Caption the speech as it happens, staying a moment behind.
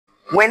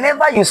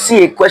Whenever you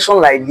see a question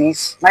like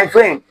this, my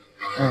friend,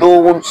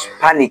 don't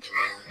panic.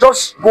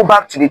 Just go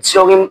back to the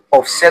theorem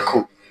of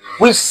circle,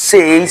 which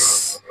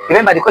says,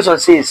 remember the question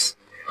says,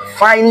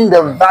 find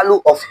the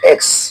value of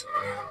x.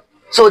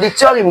 So the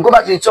theorem, go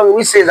back to the theorem,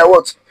 which says that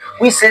what?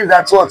 Which says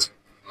that what?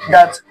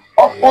 That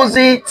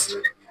opposite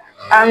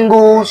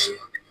angles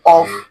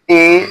of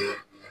a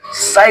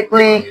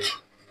cyclic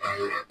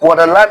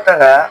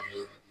quadrilateral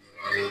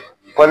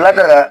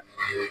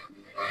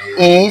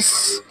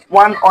is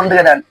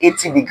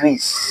 180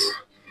 degrees.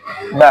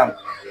 Bam.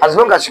 As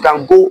long as you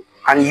can go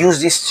and use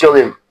this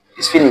theorem,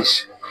 it's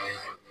finished.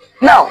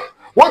 Now,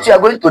 what you are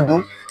going to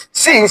do,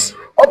 since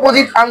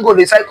opposite angle of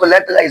a cyclic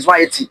quadrilateral is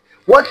 180,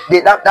 what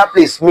that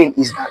place mean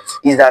is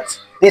that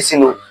this,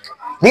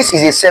 this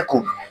is a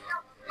circle,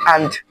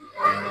 and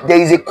there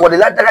is a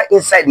quadrilateral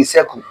inside the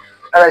circle,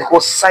 and it's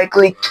called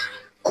cyclic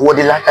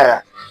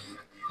quadrilateral.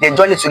 They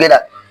join it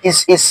together.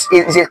 It's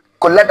a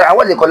quadrilateral. And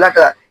what is a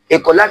quadrilateral? A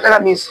quadrilateral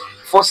means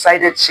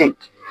four-sided shape.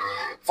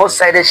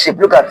 Four-sided shape.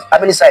 Look at how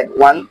many sides?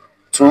 1,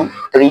 2,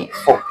 3,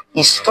 4.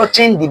 It's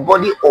touching the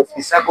body of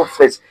the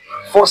circumference.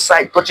 Four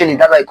sides touching it.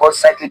 That's why it's called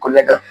cyclic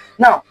quadrilateral.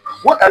 Now,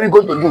 what are we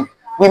going to do?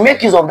 We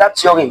make use of that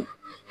theorem,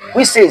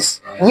 which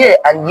says here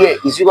and here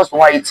is equals to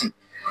 180,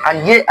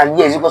 and here and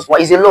here is equals to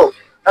 1. It's a law.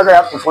 That's why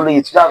you have to follow it.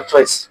 You don't have a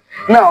choice.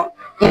 Now,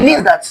 it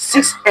means that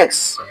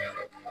 6x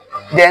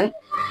then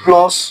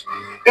plus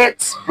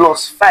 8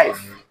 plus 5,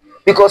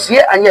 because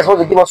here and here is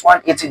supposed to give us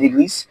 180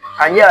 degrees,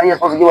 and here and here is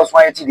supposed to give us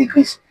 180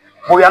 degrees.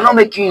 But we are not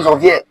making use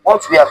of here.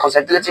 What we are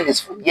concentrating is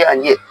from here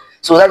and here.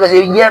 So that's why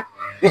here,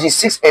 which is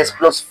 6x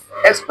plus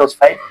x plus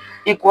 5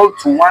 equal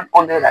to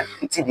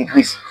 180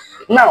 degrees.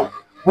 Now,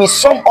 we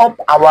sum up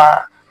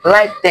our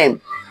like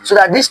term so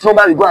that this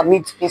number will go and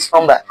meet this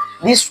number.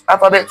 This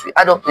alphabet will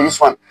add up to this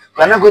one.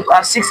 We are not going to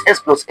have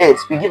 6x plus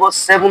x will give us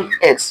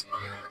 7x,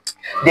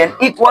 then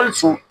equal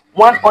to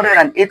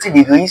 180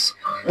 degrees.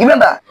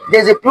 Remember,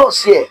 there's a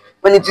plus here.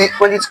 When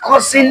it's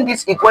crossing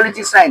this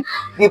equality sign,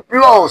 the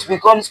plus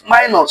becomes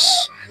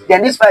minus.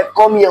 Then this 5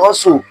 come here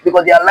also,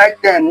 because they are like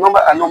term,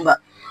 number and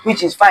number,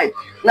 which is 5.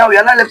 Now we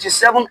are now left with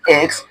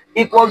 7x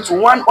equal to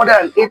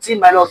 180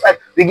 minus 5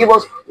 will give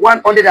us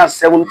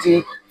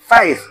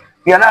 175.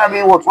 We are now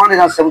having what?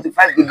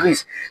 175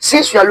 degrees.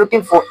 Since we are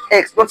looking for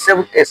x, not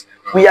 7x,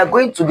 we are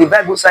going to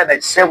divide both sides by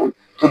 7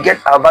 to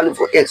get our value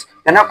for x.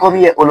 We are now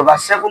coming here all over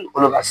 7,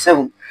 all over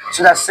 7.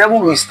 So that 7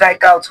 will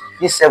strike out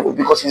this 7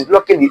 because it's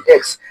blocking the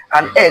x.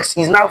 And x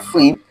is now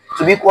free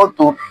to be equal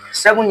to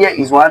 7 here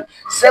is 1.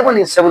 7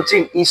 in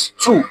 17 is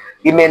 2.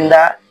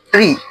 Remainder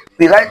 3.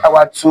 We write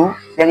our 2,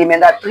 then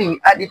remainder 3, we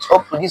add it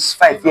up to this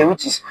 5 here,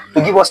 which is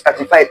to give us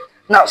 35.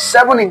 Now,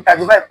 7 in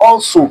 35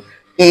 also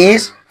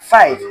is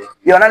 5.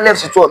 We are now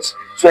left with what?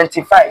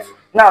 25.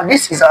 Now,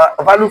 this is our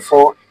value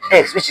for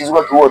x, which is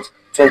equal to what?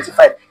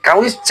 25.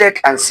 Can we check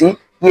and see?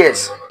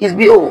 Yes, it's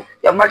B. Oh,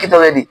 you have marked it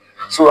already.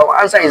 So,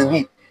 our answer is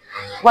B.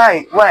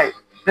 Why?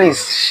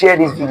 Please share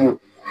this video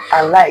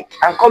and like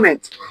and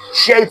comment.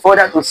 Share it for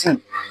others to see.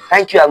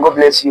 Thank you and God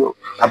bless you.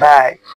 Bye-bye.